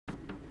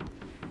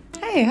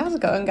Hey, how's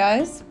it going,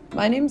 guys?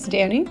 My name's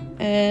Danny,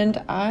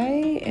 and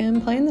I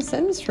am playing The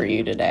Sims for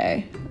you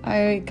today.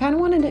 I kind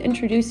of wanted to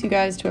introduce you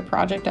guys to a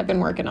project I've been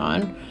working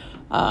on.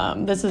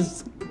 This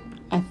is,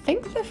 I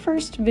think, the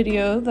first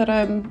video that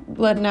I'm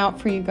letting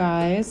out for you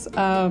guys,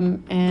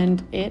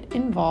 and it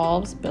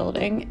involves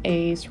building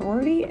a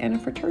sorority and a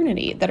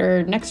fraternity that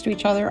are next to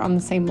each other on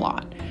the same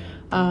lot.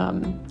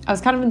 I was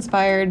kind of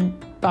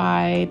inspired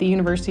by the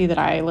university that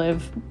I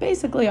live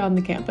basically on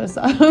the campus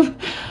of.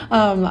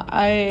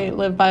 I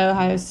live by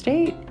Ohio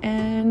State,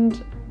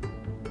 and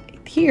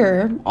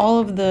here all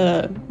of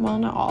the, well,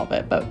 not all of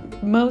it,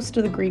 but most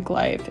of the Greek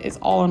life is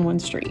all on one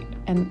street,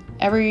 and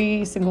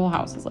every single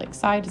house is like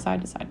side to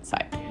side to side to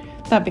side.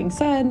 That being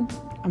said,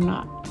 I'm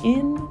not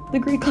in the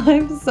Greek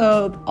life,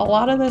 so a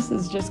lot of this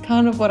is just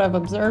kind of what I've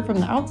observed from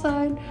the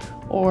outside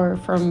or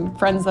from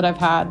friends that I've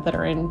had that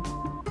are in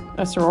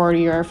a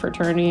sorority or a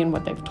fraternity and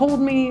what they've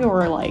told me,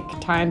 or like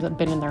times I've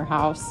been in their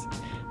house,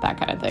 that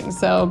kind of thing.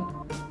 So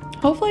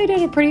hopefully I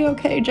did a pretty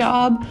okay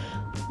job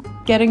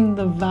getting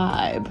the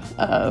vibe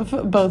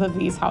of both of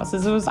these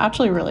houses. It was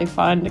actually really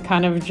fun to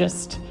kind of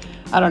just,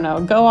 I don't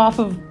know, go off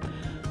of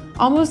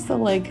almost the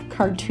like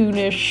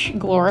cartoonish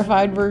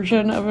glorified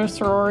version of a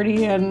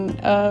sorority and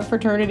a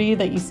fraternity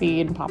that you see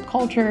in pop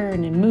culture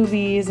and in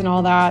movies and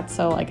all that.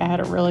 So like I had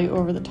a really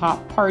over the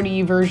top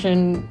party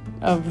version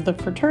of the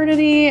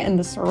fraternity, and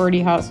the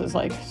sorority house was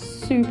like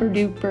super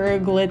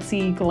duper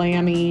glitzy,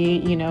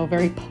 glammy, you know,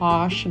 very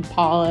posh and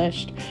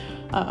polished.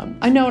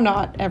 I know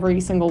not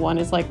every single one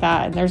is like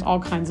that, and there's all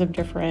kinds of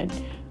different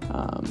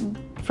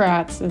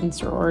frats and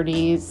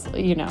sororities,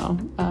 you know,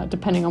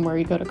 depending on where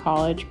you go to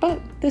college,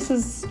 but this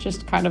is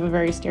just kind of a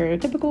very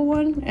stereotypical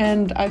one,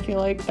 and I feel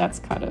like that's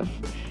kind of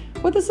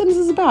what The Sims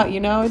is about, you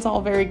know? It's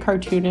all very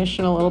cartoonish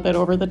and a little bit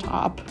over the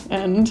top,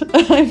 and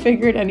I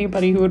figured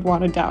anybody who would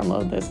want to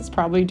download this is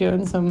probably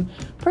doing some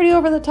pretty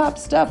over the top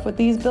stuff with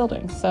these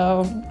buildings,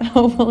 so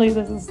hopefully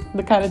this is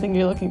the kind of thing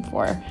you're looking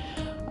for.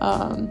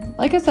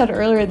 Like I said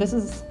earlier, this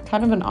is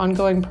kind of an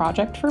ongoing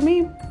project for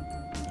me.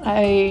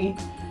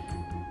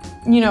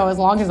 You know, as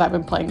long as I've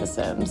been playing The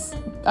Sims,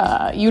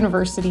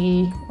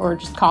 university or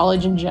just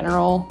college in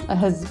general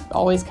has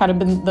always kind of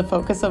been the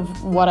focus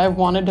of what I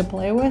wanted to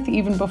play with,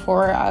 even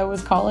before I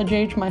was college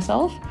age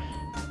myself.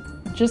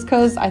 Just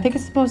because I think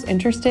it's the most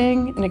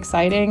interesting and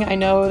exciting. I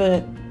know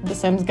that The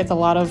Sims gets a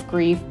lot of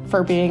grief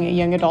for being a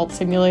young adult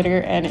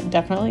simulator, and it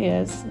definitely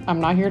is. I'm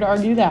not here to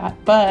argue that,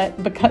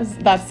 but because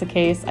that's the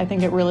case, I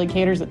think it really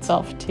caters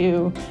itself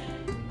to,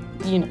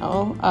 you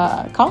know,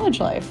 college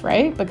life,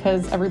 right?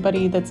 Because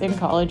everybody that's in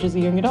college is a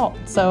young adult,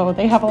 so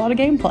they have a lot of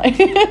gameplay,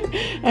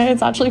 and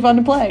it's actually fun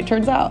to play,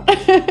 turns out.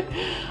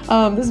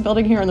 This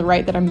building here on the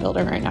right that I'm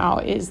building right now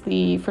is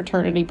the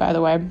fraternity, by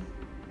the way.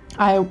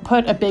 I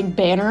put a big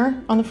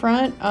banner on the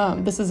front.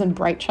 This is in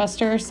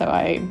Britechester, so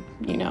I,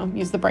 you know,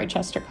 use the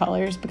Britechester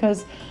colors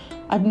because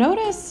I've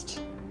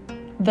noticed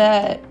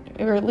that,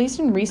 or at least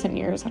in recent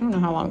years, I don't know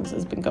how long this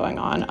has been going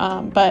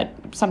on, but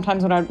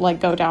sometimes when I like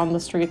go down the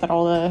street that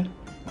all the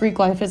Greek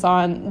life is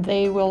on,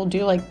 they will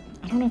do like,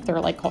 I don't know if they're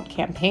like called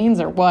campaigns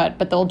or what,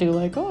 but they'll do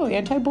like, oh,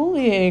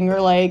 anti-bullying, or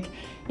like,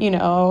 you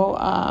know,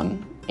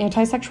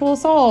 anti-sexual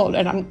assault,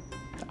 and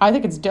I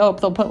think it's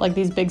dope. They'll put like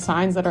these big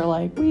signs that are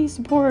like, we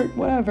support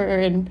whatever,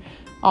 and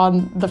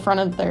on the front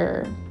of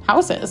their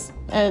houses.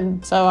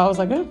 And so I was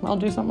like, oh, I'll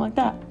do something like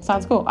that.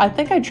 Sounds cool. I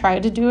think I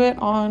tried to do it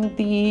on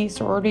the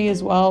sorority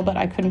as well, but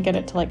I couldn't get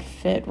it to like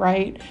fit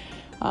right.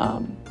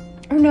 Or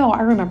no,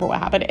 I remember what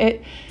happened.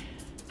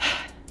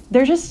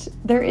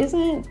 There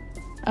isn't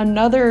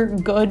another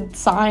good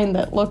sign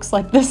that looks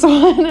like this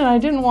one, and I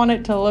didn't want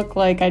it to look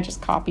like I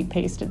just copy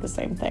pasted the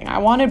same thing. I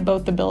wanted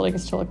both the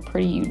buildings to look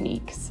pretty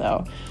unique,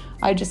 so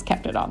I just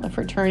kept it on the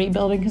fraternity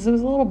building because it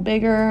was a little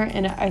bigger,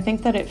 and I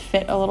think that it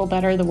fit a little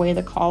better the way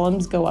the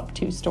columns go up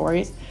 2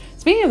 stories.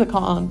 Speaking of the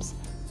columns,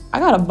 I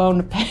got a bone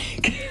to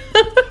pick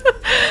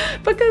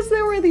because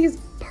there were these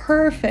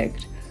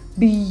perfect,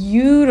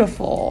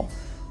 beautiful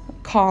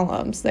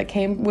columns that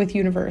came with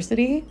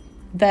university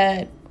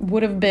that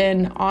would have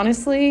been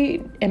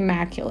honestly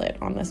immaculate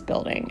on this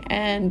building.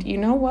 And you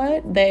know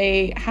what?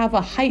 They have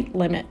a height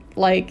limit.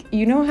 Like,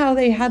 you know how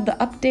they had the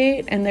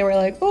update and they were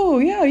like, oh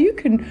yeah, you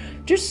can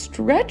just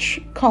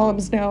stretch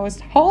columns now as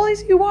tall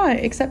as you want,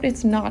 except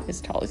it's not as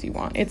tall as you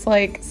want. It's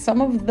like some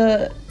of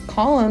the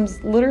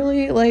columns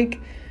literally like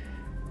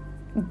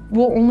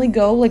will only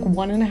go like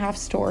 1.5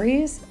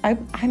 stories. I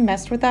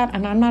messed with that,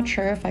 and I'm not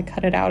sure if I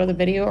cut it out of the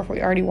video or if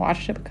we already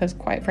watched it, because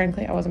quite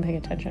frankly I wasn't paying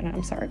attention.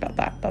 I'm sorry about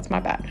that. That's my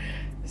bad.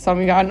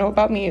 Something you gotta know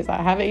about me is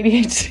I have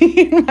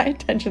ADHD and my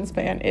attention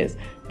span is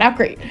not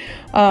great.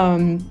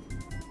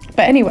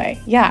 But anyway,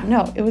 yeah,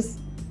 no, it was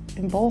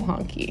bull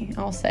honky,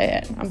 I'll say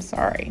it. I'm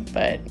sorry,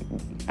 but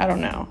I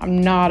don't know.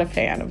 I'm not a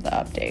fan of the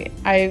update.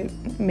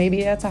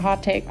 Maybe that's a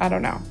hot take, I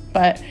don't know.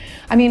 But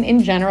I mean,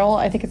 in general,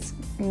 I think it's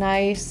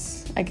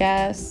nice, I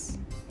guess,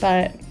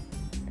 but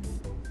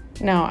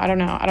no, I don't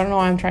know. I don't know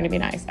why I'm trying to be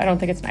nice. I don't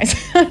think it's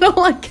nice. I don't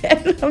like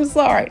it. I'm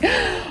sorry.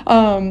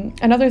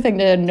 Another thing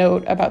to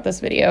note about this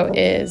video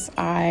is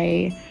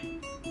I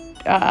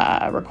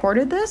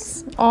recorded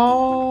this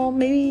all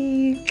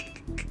maybe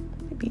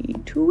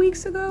 2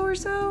 weeks ago or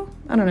so.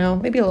 I don't know,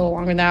 maybe a little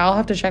longer than that. I'll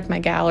have to check my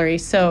gallery.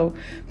 So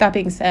that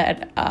being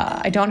said,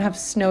 I don't have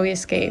Snowy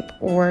Escape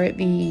or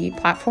the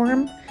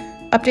platform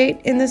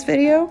update in this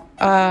video.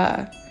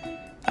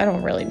 I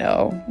don't really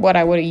know what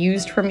I would have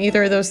used from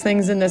either of those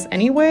things in this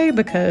anyway,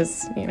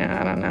 because, you know,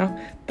 I don't know.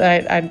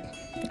 But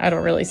I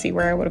don't really see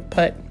where I would have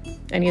put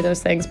any of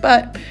those things,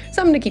 but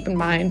something to keep in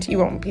mind. You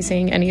won't be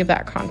seeing any of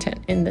that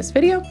content in this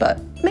video, but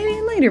maybe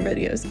in later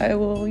videos I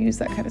will use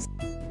that kind of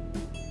stuff.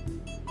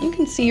 You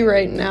can see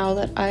right now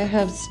that I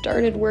have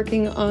started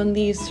working on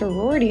the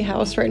sorority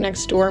house right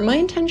next door. My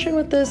intention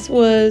with this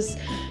was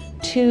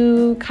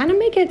to kind of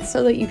make it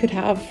so that you could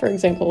have, for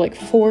example, like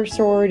 4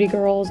 sorority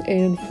girls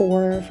and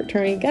 4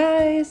 fraternity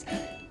guys,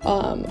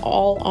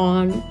 all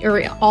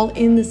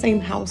in the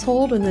same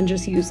household, and then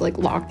just use like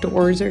locked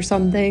doors or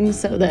something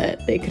so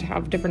that they could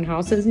have different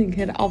houses and you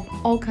could have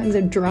all kinds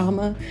of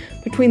drama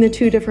between the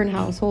 2 different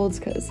households,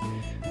 because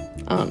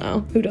I don't know,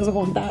 who doesn't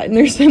want that in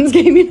their Sims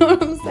game, you know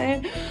what I'm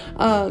saying?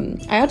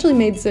 I actually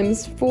made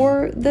Sims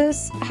for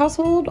this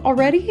household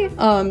already,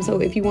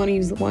 so if you want to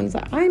use the ones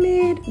that I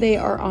made, they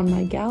are on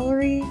my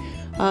gallery.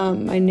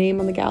 My name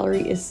on the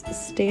gallery is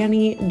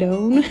Stanny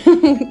Doan,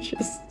 which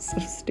is so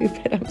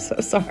stupid, I'm so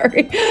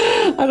sorry.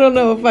 I don't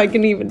know if I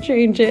can even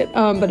change it,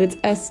 but it's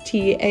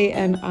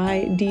Stanidone.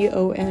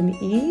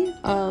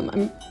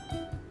 I'm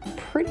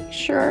pretty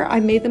sure I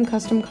made them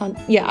custom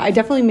I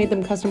definitely made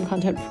them custom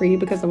content free,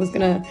 because I was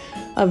gonna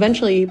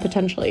eventually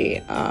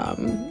potentially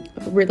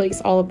release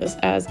all of this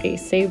as a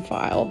save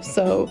file.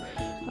 So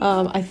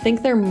I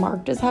think they're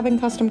marked as having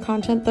custom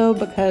content though,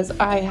 because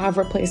I have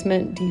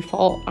replacement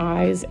default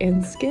eyes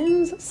and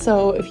skins.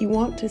 So if you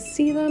want to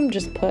see them,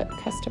 just put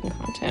custom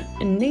content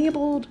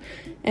enabled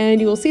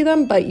and you will see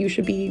them, but you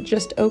should be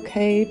just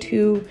okay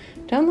to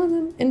download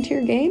them into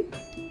your game.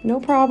 No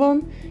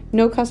problem,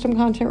 no custom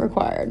content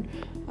required.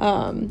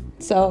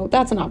 So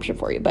that's an option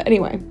for you. But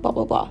anyway, blah,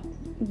 blah, blah.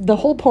 The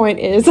whole point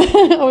is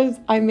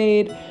I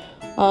made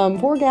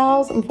 4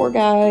 gals and 4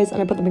 guys,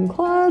 and I put them in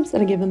clubs,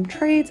 and I give them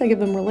traits, I give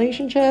them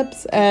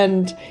relationships,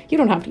 and you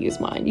don't have to use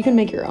mine. You can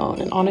make your own,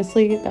 and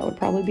honestly, that would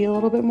probably be a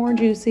little bit more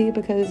juicy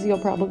because you'll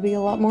probably be a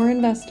lot more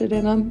invested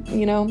in them,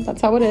 you know,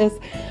 that's how it is.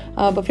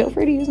 But feel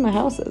free to use my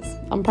houses.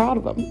 I'm proud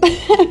of them.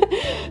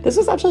 This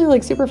was actually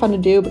like super fun to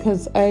do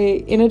because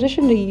in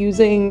addition to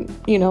using,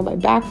 you know, my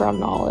background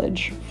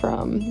knowledge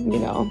from, you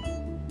know,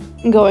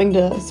 going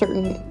to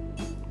certain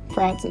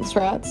frats and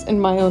strats and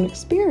my own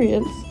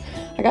experience,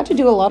 I got to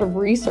do a lot of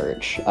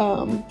research,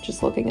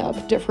 just looking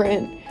up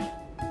different,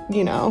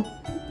 you know,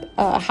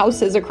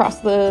 houses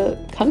across the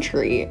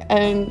country,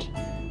 and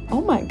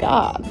oh my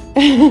God,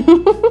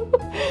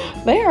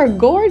 they are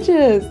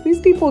gorgeous.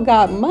 These people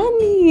got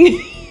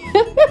money.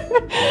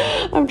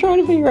 I'm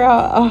trying to figure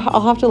out,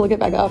 I'll have to look it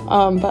back up,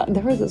 but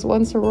there was this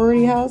one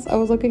sorority house I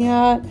was looking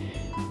at.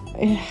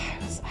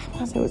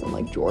 It was in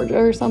like Georgia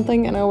or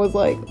something, and I was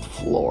like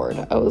floored.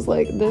 I was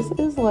like, this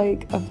is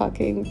like a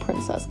fucking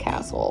princess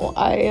castle.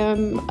 I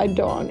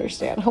don't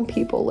understand how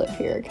people live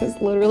here, because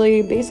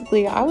literally,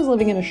 basically, I was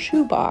living in a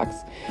shoebox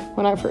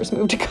when I first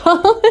moved to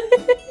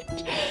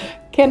college.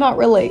 Cannot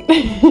relate.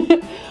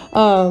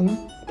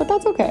 But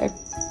that's okay.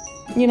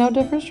 You know,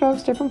 different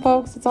strokes, different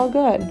folks, it's all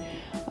good.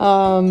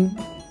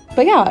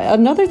 But yeah,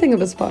 another thing that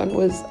was fun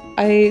was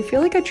I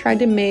feel like I tried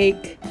to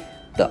make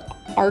the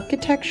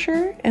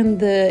architecture and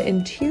the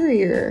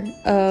interior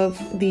of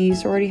the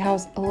sorority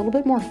house a little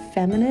bit more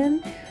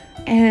feminine,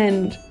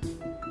 and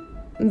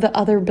the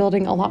other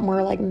building a lot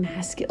more like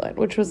masculine,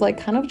 which was like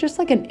kind of just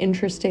like an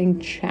interesting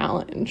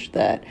challenge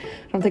that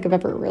I don't think I've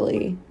ever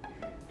really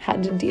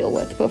had to deal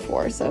with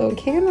before. So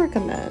can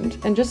recommend.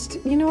 And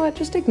just, you know what,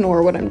 just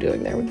ignore what I'm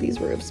doing there with these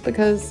roofs,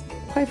 because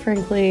quite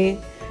frankly,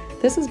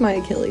 this is my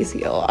Achilles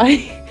heel.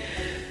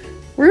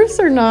 Roofs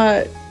are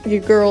not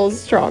your girl's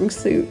strong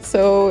suit,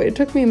 so it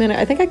took me a minute.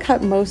 I think I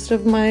cut most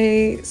of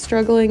my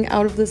struggling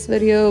out of this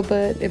video,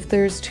 but if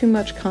there's too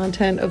much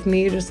content of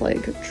me just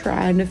like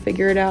trying to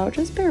figure it out,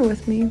 just bear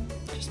with me.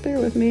 Just bear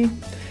with me.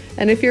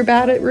 And if you're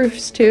bad at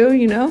roofs too,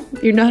 you know,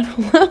 you're not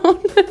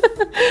alone.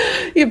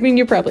 I mean,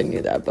 you probably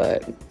knew that,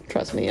 but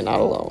trust me, you're not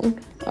alone.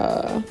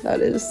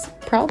 That is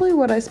probably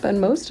what I spend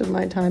most of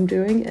my time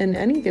doing in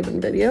any given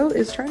video,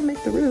 is trying to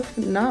make the roof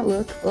not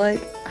look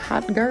like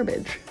hot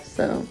garbage.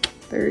 So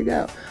there you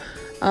go.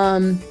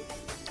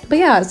 But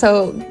yeah,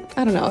 so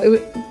I don't know,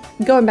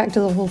 going back to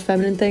the whole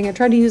feminine thing, I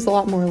tried to use a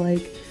lot more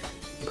like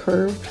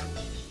curved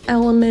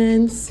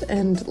elements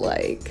and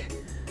like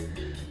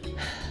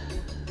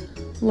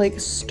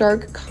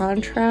stark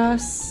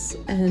contrasts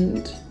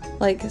and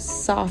like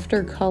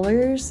softer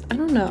colors. I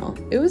don't know,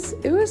 it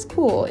was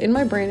cool. In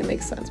my brain it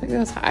makes sense, maybe I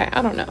was high,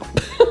 I don't know.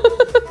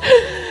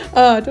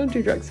 Don't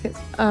do drugs, kids.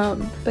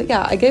 But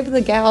yeah, I gave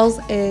the gals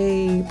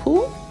a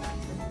pool,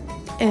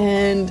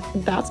 and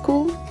that's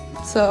cool.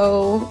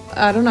 So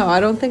I don't know,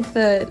 I don't think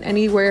that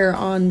anywhere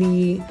on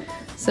the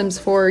Sims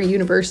 4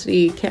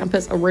 University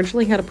campus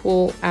originally had a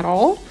pool at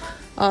all.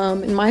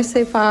 In my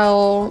save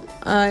file,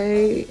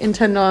 I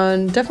intend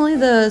on, definitely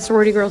the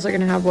sorority girls are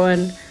gonna have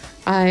one.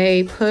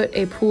 I put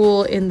a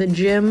pool in the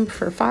gym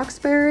for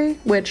Foxbury,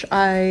 which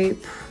I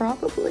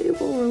probably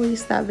will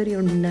release that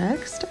video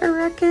next, I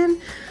reckon.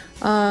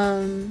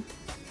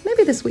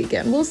 Maybe this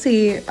weekend, we'll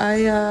see.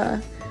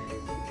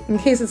 In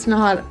case it's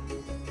not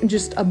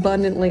just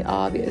abundantly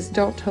obvious,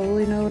 don't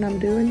totally know what I'm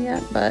doing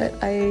yet, but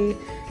I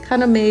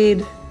kind of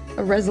made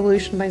a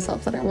resolution to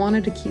myself that I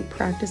wanted to keep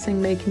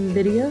practicing making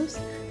videos.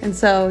 And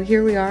so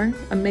here we are,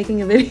 I'm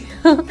making a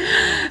video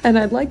and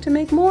I'd like to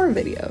make more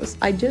videos.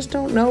 I just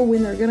don't know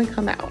when they're gonna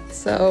come out.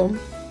 So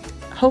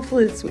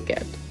hopefully this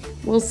weekend,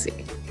 we'll see,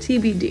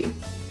 TBD,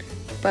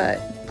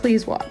 but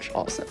please watch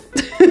also.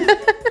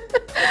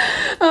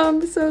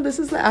 So this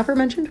is the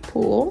aforementioned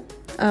pool.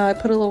 I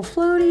put a little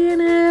floaty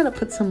in it. I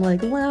put some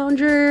like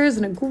loungers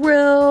and a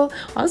grill.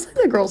 Honestly,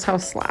 the girl's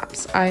house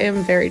slaps. I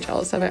am very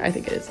jealous of it. I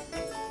think it is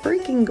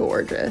freaking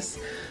gorgeous.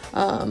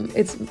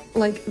 It's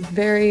like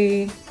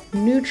very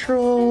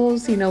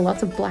neutrals, you know,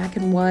 lots of black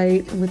and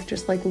white with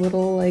just like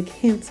little like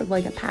hints of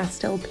like a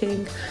pastel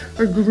pink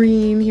or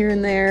green here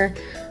and there.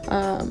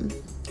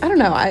 I don't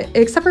know,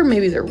 except for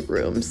maybe the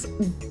rooms.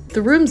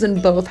 The rooms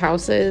in both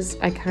houses,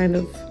 I kind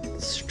of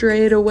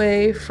strayed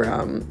away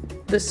from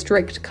the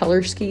strict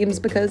color schemes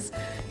because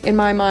in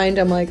my mind,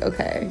 I'm like,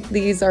 okay,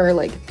 these are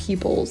like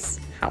people's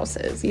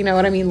houses, you know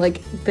what I mean?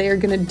 Like they're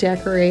gonna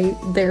decorate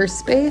their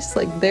space,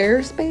 like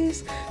their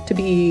space to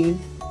be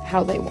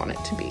how they want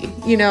it to be,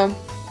 you know?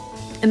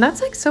 And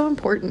that's like so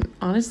important,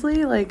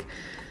 honestly, like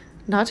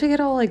not to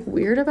get all like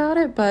weird about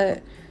it,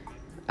 but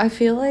I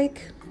feel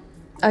like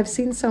I've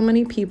seen so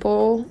many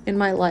people in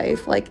my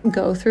life like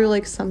go through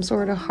like some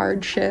sort of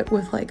hardship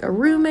with like a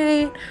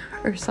roommate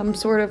or some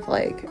sort of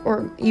like,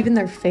 or even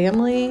their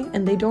family,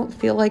 and they don't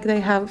feel like they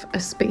have a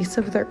space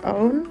of their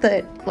own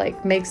that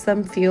like makes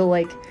them feel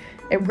like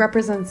it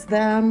represents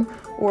them,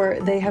 or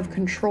they have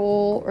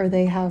control, or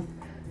they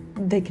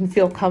can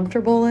feel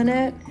comfortable in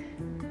it.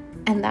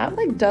 And that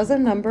like does a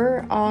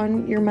number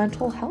on your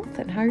mental health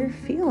and how you're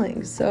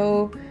feeling.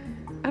 So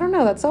I don't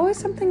know, that's always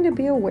something to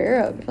be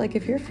aware of. Like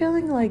if you're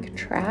feeling like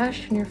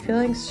trash and you're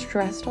feeling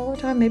stressed all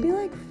the time, maybe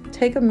like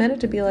take a minute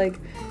to be like,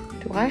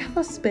 do I have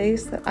a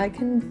space that I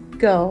can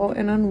go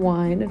and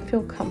unwind and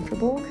feel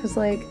comfortable? Because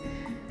like,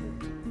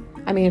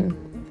 I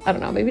mean, I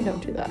don't know, maybe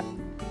don't do that.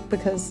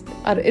 Because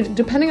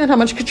depending on how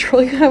much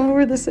control you have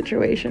over the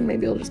situation,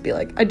 maybe you'll just be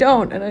like, I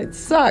don't, and it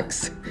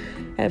sucks.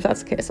 And if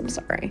that's the case, I'm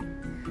sorry.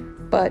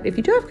 But if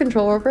you do have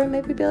control over it,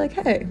 maybe be like,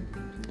 hey,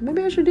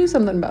 maybe I should do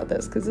something about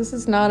this because this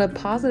is not a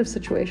positive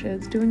situation.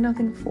 It's doing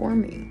nothing for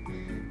me.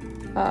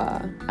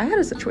 I had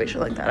a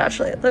situation like that,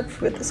 actually. I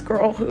lived with this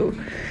girl who,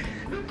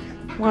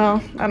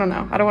 well, I don't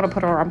know. I don't want to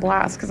put her on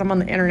blast because I'm on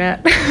the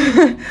internet.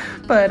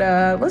 But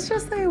let's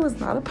just say it was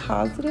not a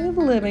positive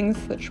living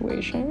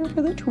situation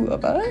for the two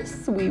of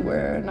us. We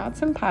were not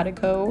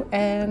simpatico,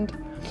 and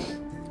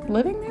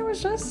living there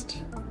was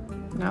just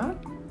not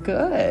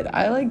good.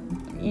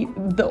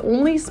 The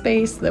only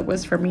space that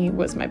was for me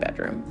was my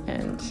bedroom,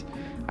 and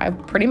I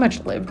pretty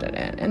much lived in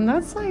it. And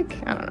that's like,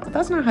 I don't know,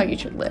 that's not how you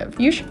should live.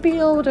 You should be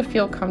able to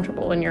feel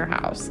comfortable in your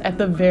house at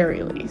the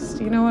very least.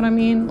 You know what I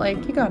mean?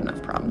 Like, you got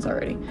enough problems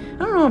already. I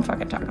don't know what I'm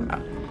fucking talking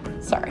about.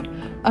 Sorry.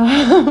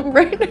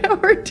 Right now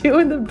we're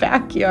doing the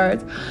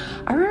backyards.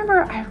 I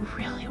remember I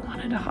really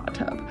wanted a hot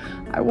tub.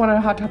 I wanted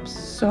a hot tub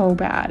so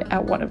bad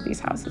at one of these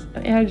houses,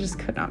 and I just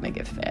could not make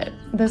it fit.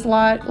 This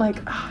lot, like,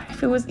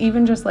 if it was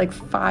even just like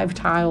 5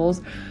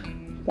 tiles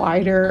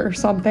wider or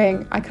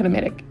something, I could have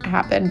made it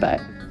happen, but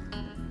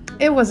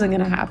it wasn't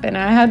gonna happen.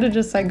 I had to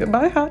just say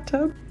goodbye, hot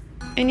tub.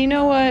 And you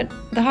know what?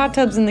 The hot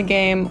tubs in the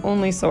game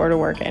only sort of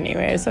work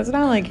anyway, so it's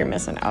not like you're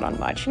missing out on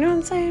much, you know what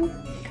I'm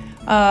saying?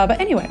 But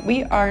anyway,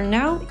 we are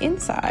now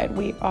inside.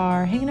 We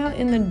are hanging out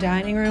in the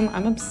dining room.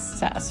 I'm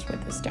obsessed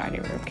with this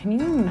dining room. Can you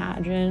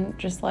imagine?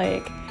 Just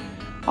like,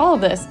 all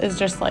of this is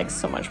just like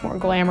so much more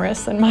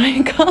glamorous than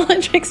my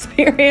college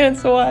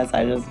experience was.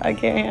 I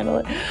can't handle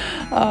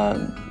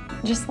it.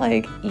 Just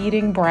like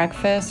eating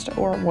breakfast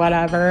or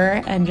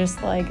whatever and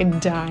just like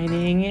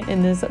dining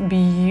in this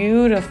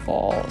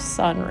beautiful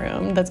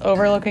sunroom that's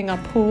overlooking a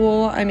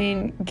pool. I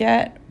mean,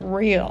 get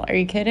real. Are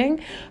you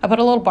kidding? I put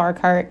a little bar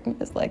cart.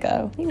 It's like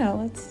a, you know,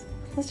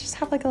 let's just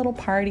have like a little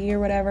party or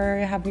whatever.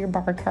 Have your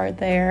bar cart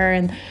there.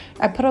 And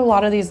I put a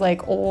lot of these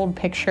like old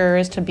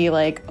pictures to be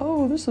like,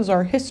 oh, this is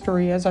our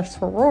history as a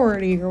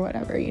sorority or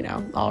whatever, you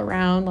know, all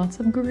around.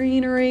 Lots of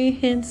greenery,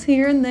 hints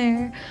here and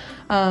there.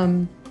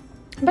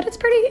 But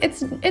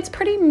it's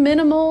pretty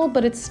minimal,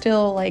 but it's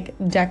still like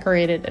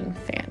decorated and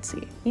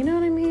fancy. You know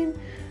what I mean?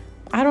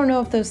 I don't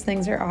know if those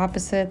things are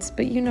opposites,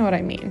 but you know what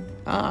I mean.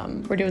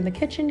 We're doing the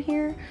kitchen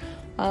here.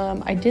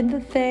 I did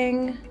the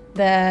thing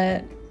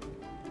that,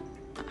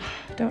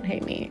 don't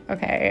hate me,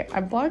 okay?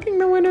 I'm blocking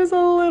the windows a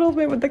little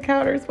bit with the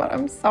counters, but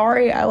I'm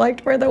sorry. I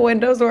liked where the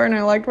windows were and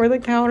I liked where the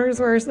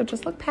counters were, so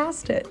just look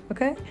past it,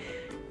 okay?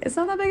 It's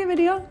not that big of a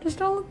deal. Just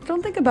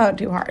don't think about it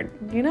too hard,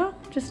 you know?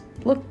 Just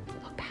look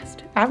past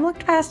it. I've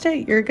looked past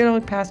it. You're gonna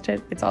look past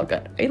it. It's all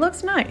good. It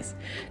looks nice.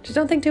 Just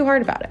don't think too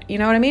hard about it. You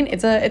know what I mean?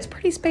 It's a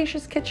pretty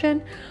spacious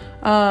kitchen.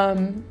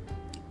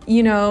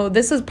 You know,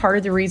 this is part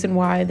of the reason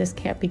why this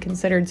can't be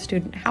considered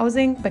student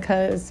housing,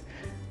 because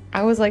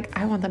I was like,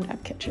 I want them to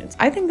have kitchens.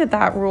 I think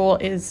that rule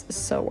is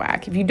so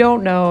whack. If you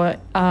don't know,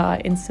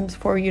 in Sims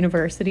 4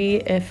 University,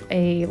 if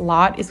a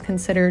lot is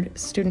considered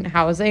student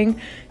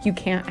housing, you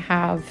can't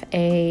have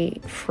a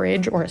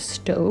fridge or a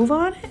stove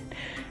on it.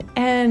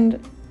 And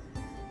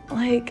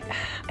like,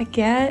 I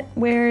get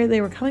where they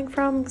were coming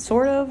from,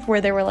 sort of,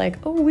 where they were like,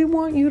 oh, we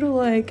want you to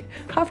like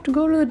have to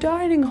go to the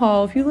dining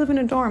hall if you live in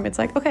a dorm. It's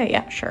like, okay,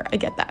 yeah, sure, I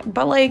get that.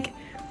 But like,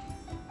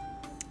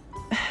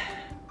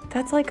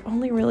 that's like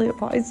only really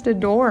applies to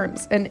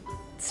dorms, and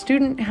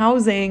student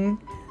housing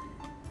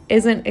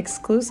isn't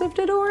exclusive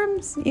to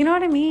dorms. You know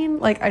what I mean?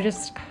 Like, I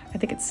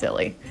think it's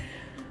silly.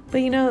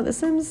 But you know, The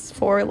Sims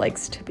 4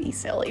 likes to be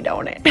silly,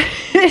 don't it?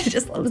 It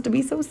just loves to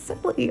be so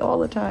silly all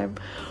the time.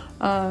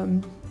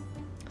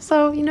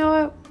 So you know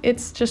what?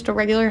 It's just a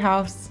regular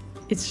house.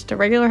 It's just a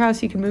regular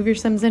house. You can move your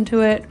Sims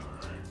into it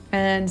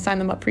and sign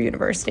them up for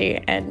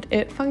university, and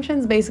it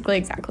functions basically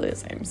exactly the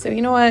same. So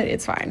you know what?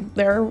 It's fine.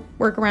 There are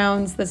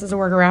workarounds. This is a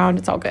workaround.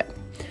 It's all good.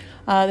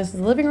 This is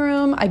the living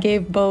room. I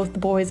gave both the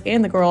boys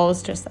and the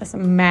girls just this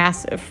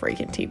massive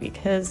freaking TV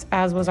because,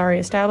 as was already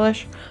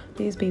established,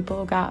 these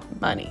people got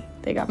money.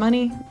 They got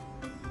money.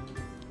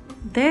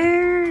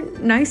 They're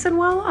nice and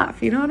well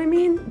off. You know what I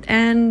mean?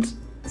 And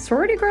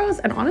sorority girls,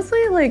 and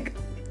honestly, like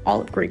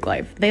all of Greek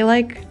life, they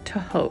like to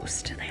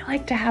host. They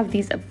like to have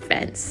these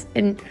events,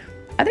 and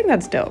I think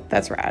that's dope.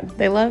 That's rad.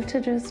 They love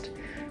to just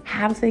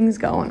have things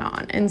going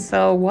on. And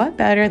so what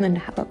better than to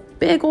have a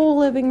big old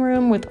living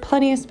room with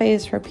plenty of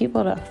space for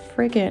people to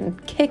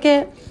freaking kick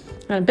it,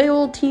 and a big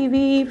old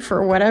TV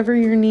for whatever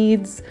your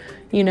needs,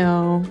 you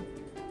know,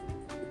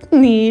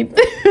 need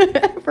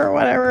for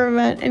whatever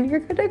event, and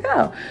you're good to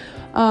go.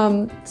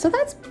 So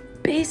that's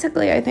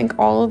basically, I think,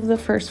 all of the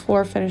first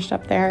floor finished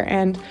up there.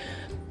 And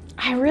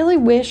I really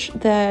wish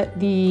that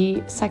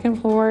the second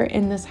floor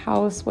in this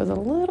house was a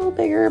little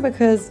bigger,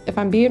 because if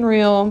I'm being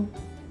real,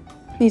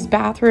 these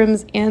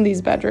bathrooms and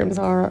these bedrooms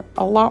are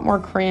a lot more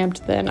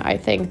cramped than I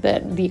think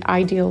that the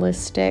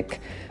idealistic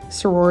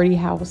sorority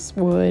house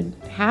would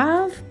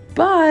have.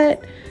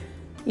 But,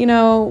 you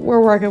know,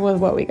 we're working with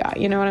what we got,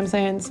 you know what I'm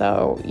saying?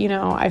 So, you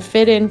know, I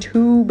fit in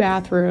 2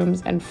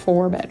 bathrooms and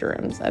 4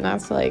 bedrooms, and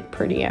that's like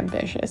pretty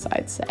ambitious,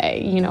 I'd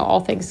say, you know, all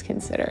things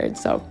considered.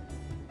 So,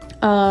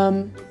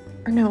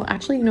 or no,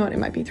 actually, you know what? It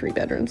might be 3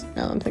 bedrooms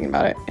now that I'm thinking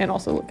about it and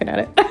also looking at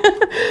it.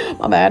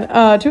 My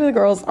bad. 2 of the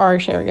girls are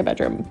sharing a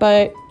bedroom.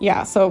 But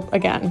yeah, so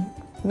again,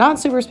 not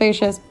super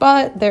spacious,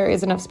 but there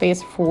is enough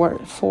space for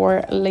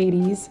 4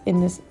 ladies in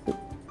this,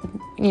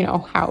 you know,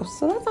 house.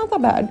 So that's not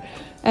that bad.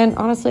 And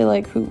honestly,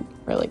 like, who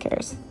really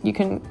cares?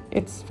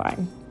 It's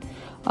fine.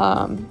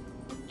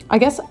 I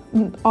guess,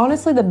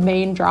 honestly, the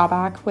main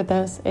drawback with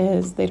this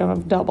is they don't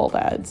have double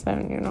beds,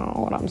 and you know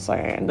what I'm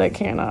saying. They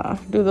can't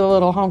do the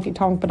little honky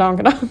tonk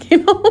badonka donk,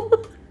 you know?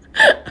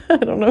 I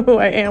don't know who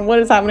I am. What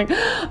is happening?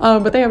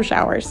 But they have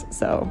showers,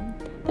 so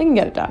they can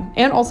get it done.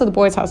 And also the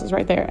boys' house is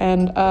right there.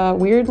 And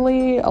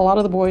weirdly, a lot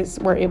of the boys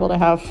were able to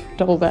have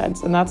double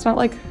beds, and that's not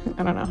like,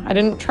 I don't know.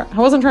 I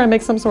wasn't trying to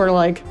make some sort of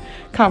like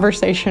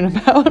conversation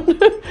about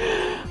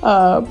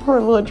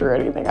privilege or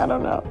anything. I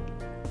don't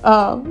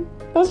know.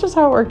 That's just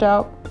how it worked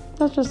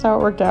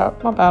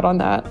out. My bad on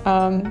that.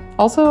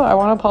 Also, I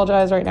want to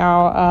apologize right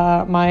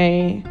now.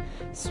 My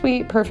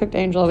sweet, perfect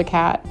angel of a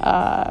cat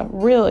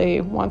really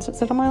wants to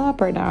sit on my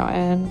lap right now,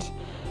 and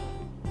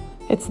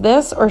it's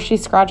this, or she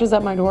scratches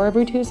at my door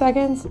every 2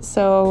 seconds.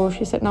 So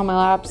she's sitting on my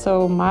lap.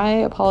 So my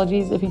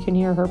apologies if you can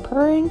hear her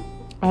purring.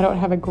 I don't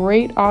have a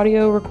great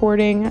audio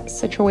recording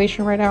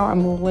situation right now.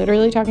 I'm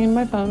literally talking to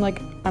my phone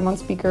like I'm on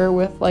speaker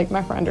with like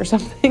my friend or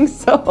something.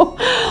 So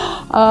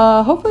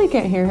hopefully you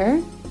can't hear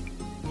her.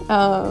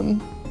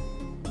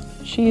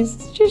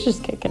 She's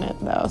just kicking it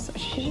though. So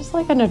she's just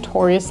like a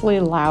notoriously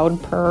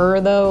loud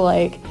purr though.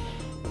 Like,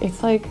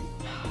 it's like,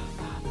 oh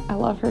God, I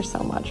love her so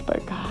much,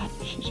 but God,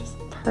 she just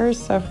purrs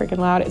so freaking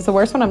loud. It's the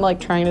worst when I'm like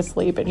trying to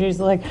sleep and she's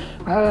like,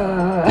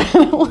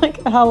 I'm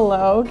like,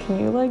 hello, can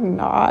you like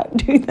not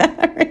do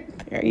that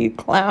right there, you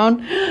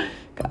clown?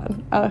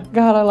 God,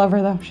 I love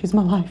her though. She's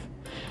my life.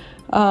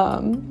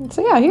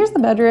 So yeah, here's the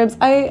bedrooms.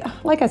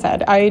 Like I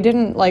said, I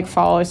didn't like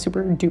follow a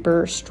super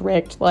duper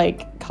strict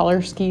like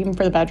color scheme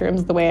for the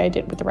bedrooms the way I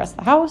did with the rest of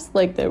the house.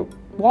 Like the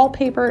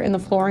wallpaper and the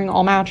flooring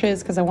all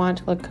matches because I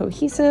wanted to look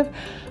cohesive.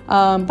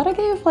 But I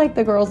gave like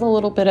the girls a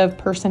little bit of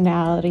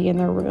personality in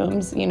their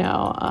rooms, you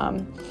know.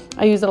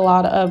 I used a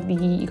lot of the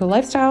eco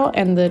lifestyle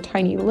and the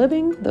tiny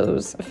living.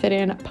 Those fit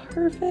in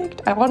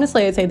perfect.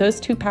 I'd say those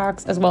 2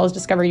 packs as well as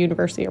Discover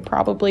University are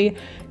probably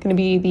going to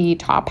be the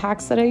top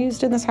packs that I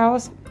used in this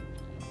house.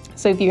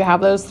 So if you have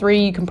those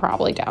 3, you can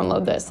probably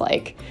download this,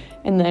 like,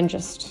 and then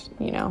just,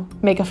 you know,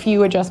 make a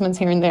few adjustments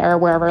here and there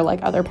wherever like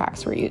other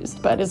packs were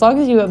used. But as long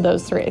as you have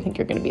those 3, I think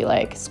you're going to be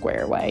like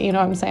square away. You know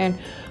what I'm saying?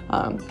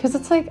 Because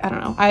it's like, I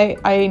don't know,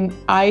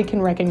 I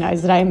can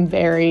recognize that I'm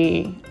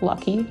very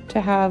lucky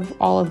to have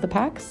all of the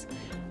packs,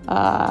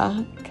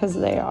 because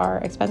they are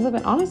expensive,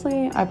 and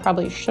honestly I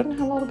probably shouldn't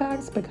have all the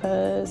packs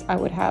because I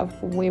would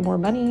have way more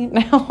money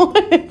now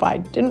if I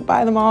didn't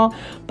buy them all,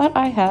 but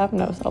I have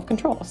no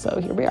self-control, so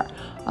here we are.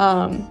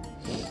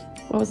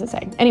 What was it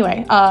saying?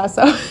 Anyway,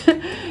 so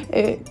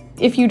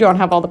if you don't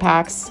have all the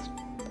packs,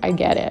 I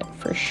get it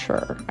for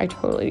sure. I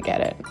totally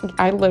get it.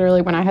 I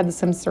literally, when I had The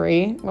Sims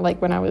 3,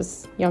 like when I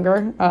was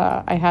younger,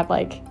 I had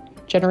like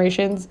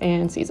Generations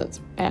and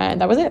Seasons,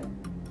 and that was it.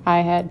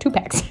 I had 2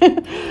 packs.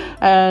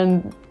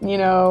 And, you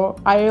know,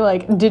 I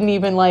like didn't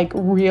even like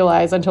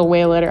realize until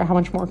way later how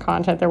much more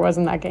content there was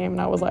in that game.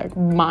 And I was like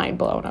mind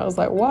blown. I was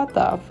like, what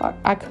the fuck?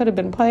 I could have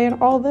been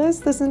playing all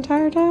this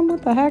entire time.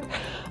 What the heck?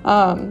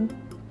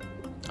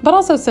 But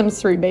also Sims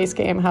 3 base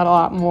game had a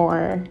lot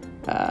more,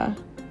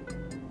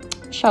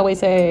 shall we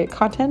say,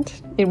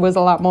 content. It was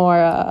a lot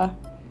more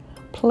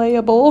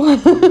playable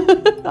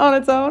on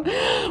its own.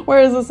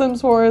 Whereas The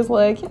Sims 4 is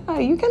like, yeah,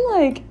 you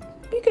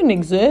can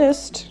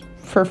exist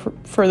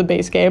for the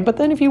base game, but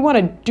then if you want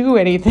to do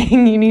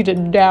anything, you need to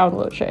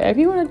download shit. If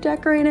you want to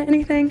decorate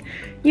anything,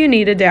 you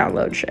need to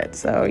download shit.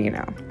 So, you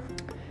know,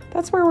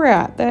 that's where we're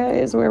at. That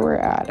is where we're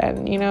at.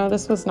 And, you know,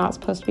 this was not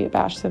supposed to be a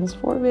Bash Sims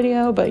 4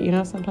 video, but, you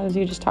know, sometimes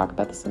you just talk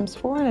about The Sims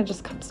 4 and it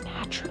just comes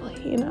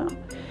naturally, you know.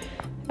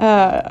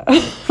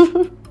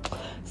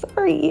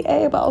 Sorry,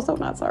 EA, but also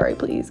not sorry.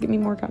 Please give me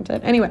more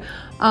content. Anyway,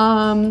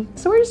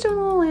 so we're just doing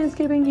a little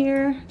landscaping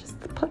here, just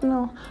putting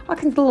all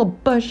kinds of little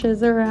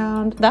bushes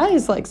around. That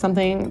is like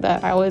something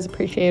that I always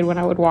appreciated when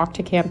I would walk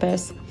to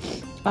campus,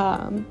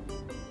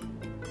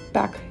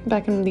 back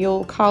in the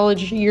old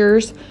college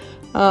years.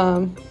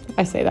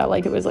 I say that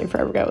like it was like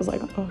forever ago. It was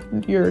like a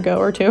year ago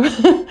or 2,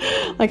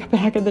 like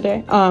back in the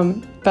day.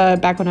 But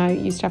back when I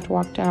used to have to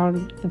walk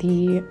down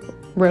the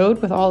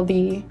road with all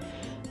the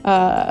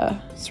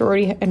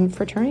sorority and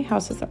fraternity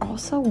houses, they're all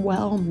so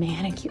well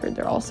manicured.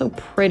 They're all so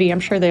pretty. I'm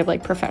sure they have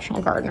like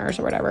professional gardeners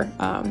or whatever.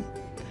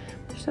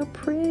 They're so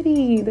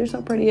pretty. They're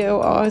so pretty. They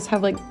always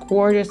have like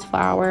gorgeous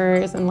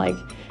flowers and like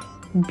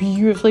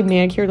beautifully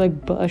manicured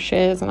like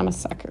bushes, and I'm a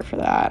sucker for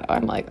that.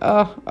 I'm like,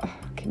 oh,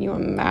 can you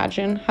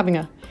imagine having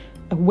a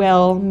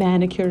well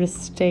manicured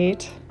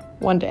estate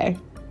one day?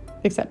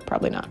 Except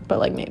probably not, but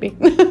like maybe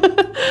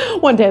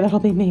one day that'll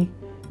be me.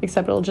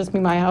 Except it'll just be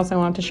my house. I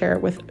want to share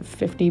it with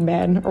 50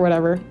 men or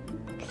whatever.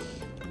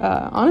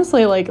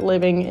 Honestly, like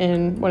living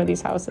in one of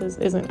these houses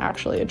isn't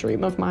actually a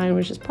dream of mine,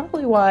 which is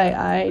probably why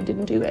I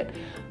didn't do it.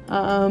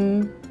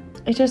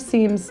 It just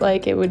seems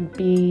like it would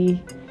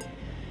be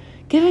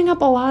giving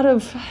up a lot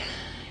of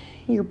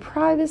your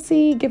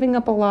privacy, giving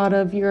up a lot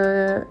of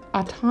your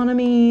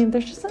autonomy.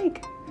 There's just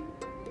like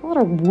a lot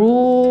of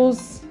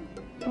rules,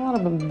 a lot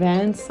of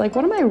events. Like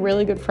one of my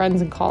really good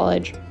friends in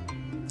college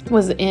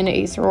was in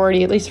a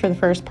sorority, at least for the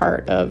first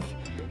part of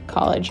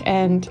college,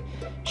 and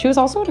she was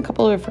also in a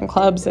couple of different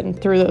clubs, and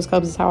through those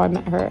clubs is how I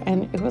met her.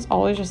 And it was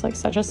always just like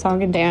such a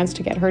song and dance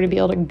to get her to be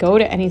able to go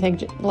to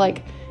anything,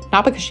 like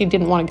not because she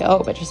didn't want to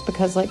go, but just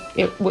because like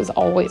it was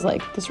always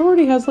like the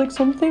sorority has like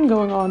something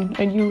going on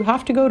and you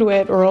have to go to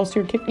it or else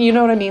you're kicked, you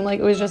know what I mean? Like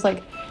it was just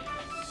like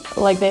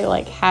they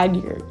like had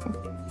your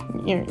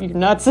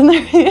nuts in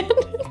their hand.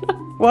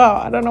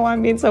 Wow, I don't know why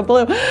I'm being so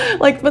blue.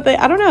 Like, but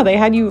I don't know, they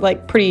had you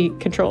like pretty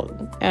controlled,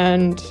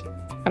 and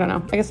I don't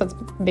know, I guess that's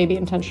maybe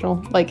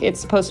intentional. Like it's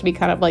supposed to be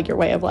kind of like your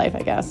way of life,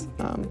 I guess.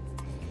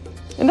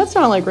 And that's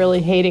not like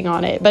really hating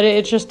on it, but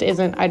it just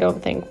isn't, I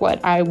don't think,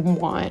 what I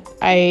want.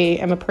 I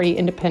am a pretty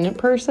independent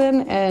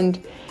person,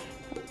 and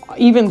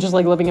even just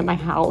like living in my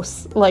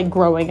house, like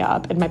growing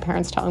up and my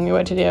parents telling me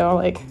what to do,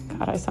 like,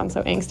 God, I sound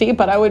so angsty,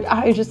 but I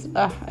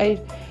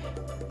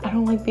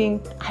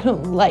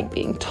don't like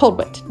being told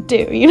what to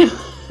do, you know?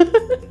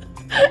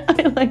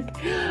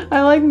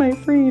 I like my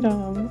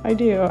freedom. I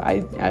do.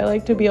 I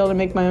like to be able to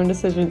make my own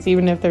decisions,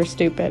 even if they're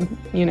stupid,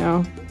 you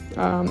know?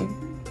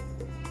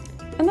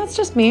 And that's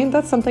just me.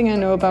 That's something I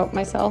know about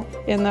myself,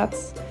 and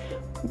that's,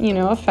 you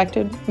know,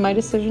 affected my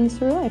decisions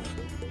through life.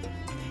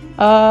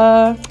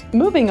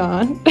 Moving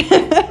on.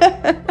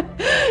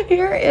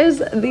 Here is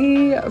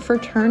the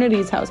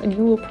fraternities house, and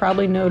you will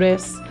probably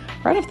notice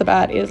right off the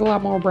bat, it is a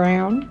lot more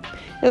brown.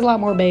 It is a lot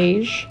more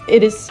beige.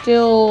 It is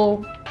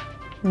still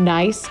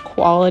nice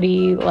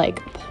quality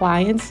like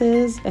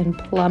appliances and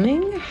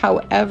plumbing.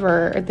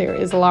 However, there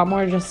is a lot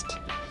more just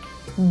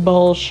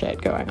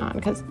bullshit going on,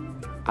 because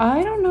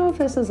I don't know if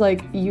this is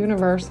like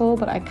universal,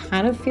 but I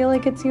kind of feel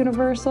like it's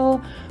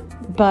universal.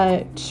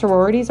 But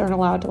sororities aren't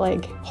allowed to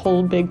like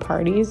hold big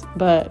parties,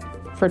 but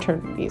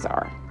fraternities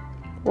are.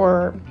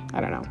 Or I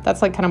don't know.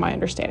 That's like kind of my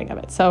understanding of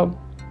it. So,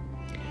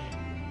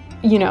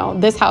 you know,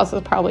 this house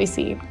has probably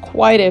seen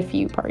quite a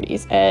few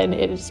parties, and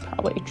it is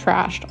probably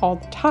trashed all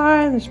the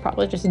time. There's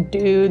probably just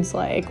dudes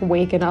like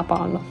waking up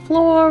on the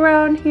floor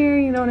around here,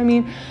 you know what I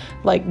mean?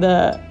 Like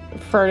the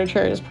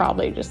furniture is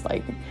probably just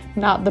like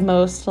not the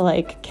most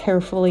like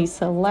carefully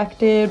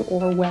selected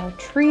or well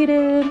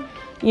treated.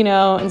 you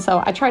know? And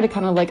so I try to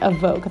kind of like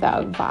evoke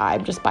that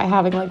vibe just by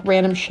having like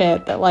random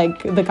shit that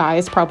like the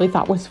guys probably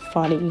thought was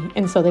funny.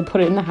 And so they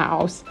put it in the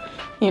house,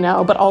 you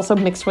know, but also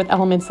mixed with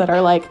elements that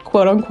are like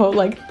quote unquote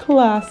like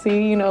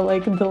classy, you know,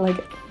 like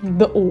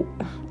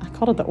I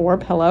called it the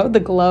orb, hello, the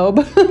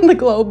globe, the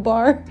globe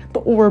bar, the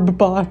orb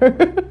bar.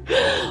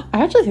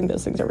 I actually think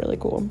those things are really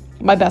cool.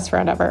 My best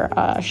friend ever,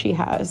 she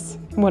has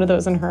one of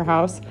those in her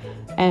house,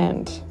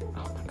 and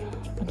oh my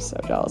God, I'm so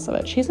jealous of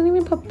it. She doesn't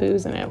even put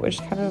booze in it, which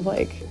kind of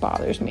like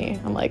bothers me.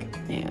 I'm like,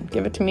 man,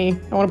 give it to me.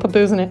 I want to put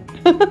booze in it.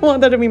 I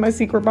want that to be my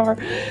secret bar.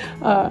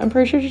 I'm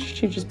pretty sure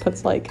she just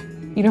puts like,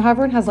 you know how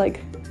everyone has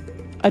like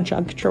a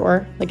junk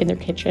drawer, like in their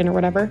kitchen or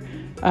whatever?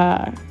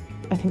 I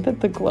think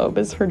that the globe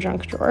is her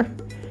junk drawer.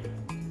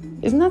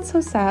 Isn't that so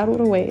sad? What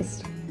a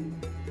waste.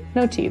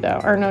 No tea though,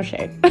 or no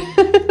shade.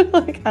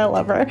 Like, I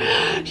love her.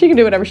 She can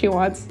do whatever she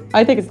wants.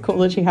 I think it's cool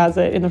that she has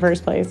it in the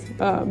first place.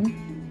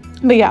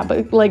 But yeah,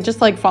 but like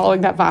just like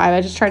following that vibe,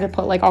 I just try to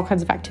put like all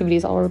kinds of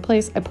activities all over the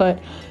place. I put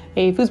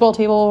a foosball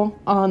table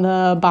on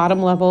the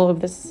bottom level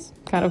of this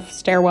kind of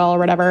stairwell or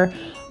whatever.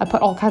 I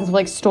put all kinds of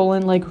like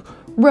stolen like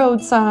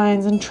road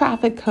signs and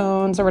traffic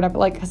cones or whatever.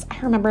 Like, cause I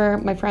remember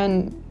my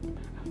friend,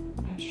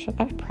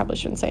 I probably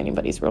shouldn't say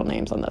anybody's real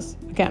names on this.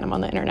 Again, I'm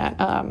on the internet.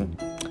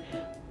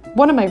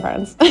 One of my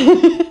friends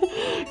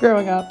in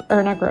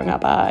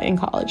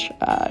college,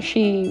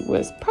 she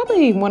was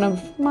probably one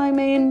of my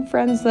main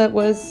friends that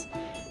was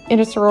in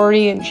a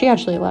sorority, and she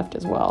actually left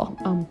as well.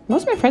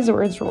 Most of my friends that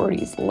were in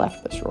sororities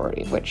left the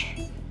sorority, which,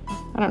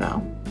 I don't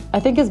know. I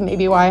think is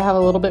maybe why I have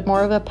a little bit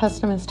more of a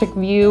pessimistic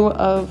view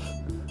of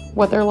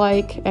what they're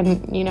like,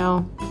 and, you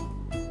know,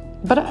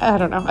 but I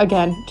don't know.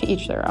 Again, to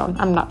each their own.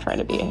 I'm not trying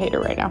to be a hater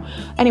right now.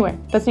 Anyway,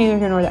 that's neither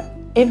here nor there.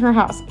 In her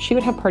house, she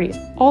would have parties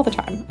all the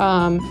time.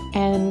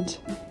 And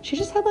she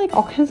just had like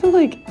all kinds of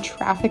like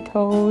traffic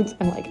codes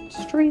and like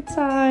street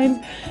signs,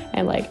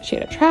 and like she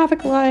had a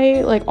traffic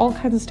light, like all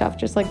kinds of stuff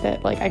just like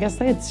that. Like, I guess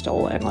they had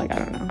stolen, like, I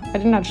don't know. I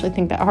didn't actually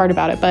think that hard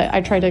about it, but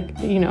I tried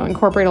to, you know,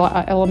 incorporate a lot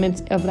of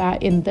elements of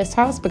that in this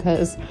house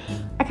because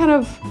I kind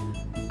of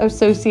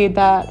associate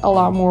that a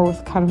lot more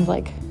with kind of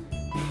like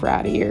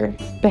frattier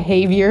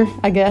behavior,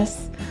 I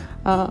guess.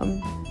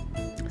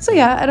 So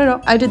yeah, I don't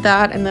know. I did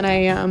that, and then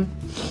I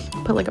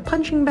put like a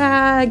punching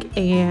bag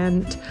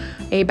and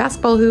a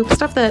basketball hoop,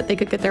 stuff that they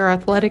could get their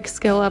athletic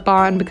skill up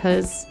on,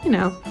 because, you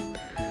know,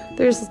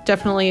 there's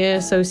definitely an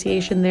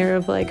association there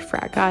of like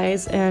frat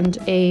guys and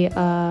a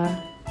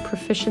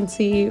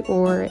proficiency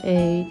or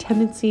a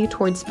tendency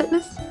towards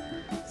fitness.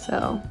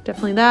 So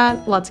definitely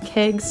that. Lots of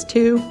kegs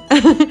too,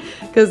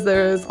 because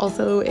there's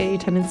also a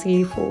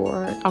tendency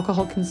for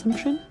alcohol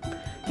consumption,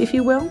 if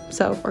you will.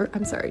 So, or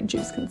I'm sorry,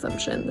 juice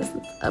consumption. This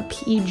is a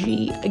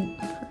PG,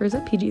 or is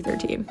it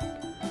PG-13?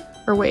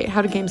 Or wait,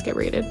 how do games get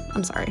rated?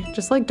 I'm sorry.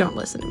 Just like, don't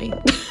listen to me.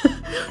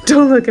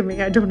 Don't look at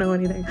me. I don't know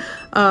anything.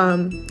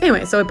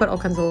 Anyway, so I put all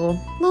kinds of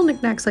little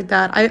knickknacks like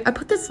that. I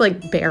put this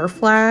like bear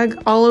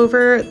flag all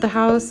over the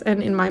house,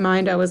 and in my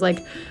mind I was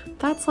like,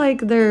 that's like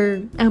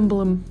their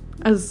emblem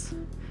as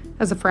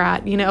a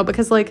frat, you know,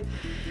 because like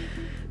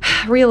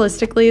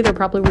realistically there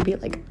probably would be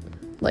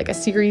like a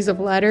series of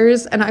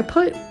letters, and I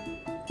put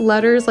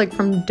letters like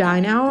from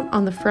Dine Out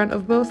on the front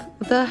of both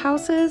the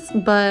houses,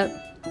 but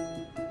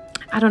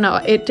I don't know,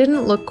 it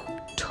didn't look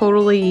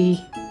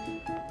totally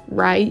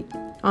right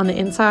on the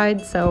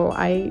inside, so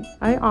I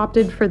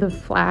opted for the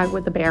flag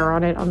with the bear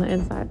on it on the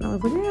inside, and I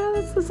was like, yeah,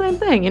 that's the same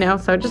thing, you know.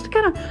 So just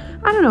kind of,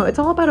 I don't know, it's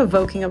all about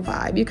evoking a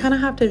vibe. You kind of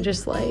have to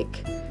just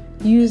like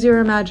use your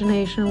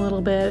imagination a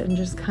little bit and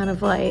just kind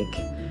of like,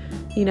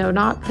 you know,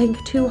 not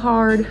think too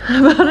hard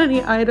about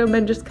any item,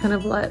 and just kind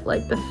of let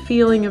like the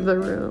feeling of the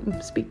room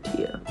speak to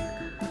you.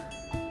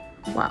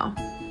 Wow,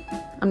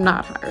 I'm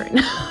not high right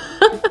now.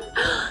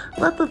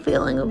 Let the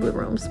feeling of the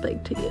room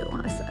speak to you,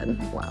 I said.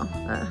 Wow,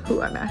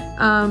 who am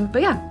I?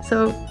 But yeah,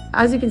 so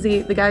as you can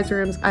see, the guys'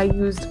 rooms, I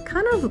used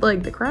kind of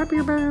like the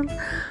crappier beds.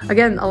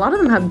 Again, a lot of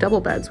them have double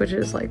beds, which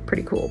is like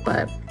pretty cool,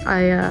 but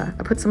I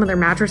put some of their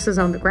mattresses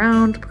on the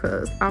ground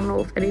because I don't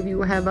know if any of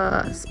you have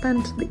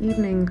spent the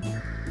evening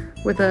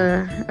with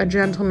a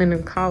gentleman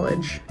in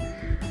college,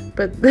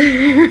 but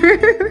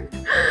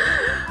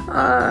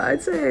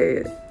I'd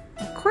say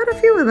quite a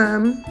few of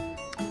them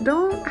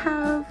don't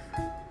have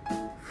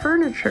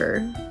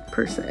furniture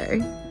per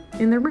se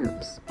in their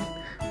rooms,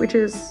 which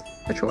is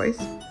a choice.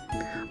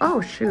 Oh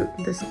shoot,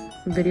 this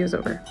video's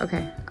over.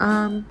 Okay,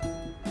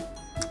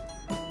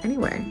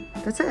 anyway,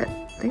 that's it.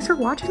 Thanks for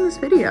watching this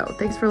video.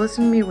 Thanks for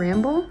listening to me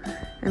ramble,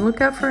 and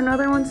look out for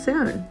another one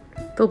soon.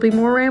 There'll be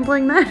more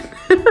rambling then.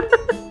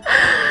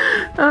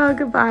 Oh,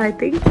 goodbye.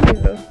 Thank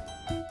you.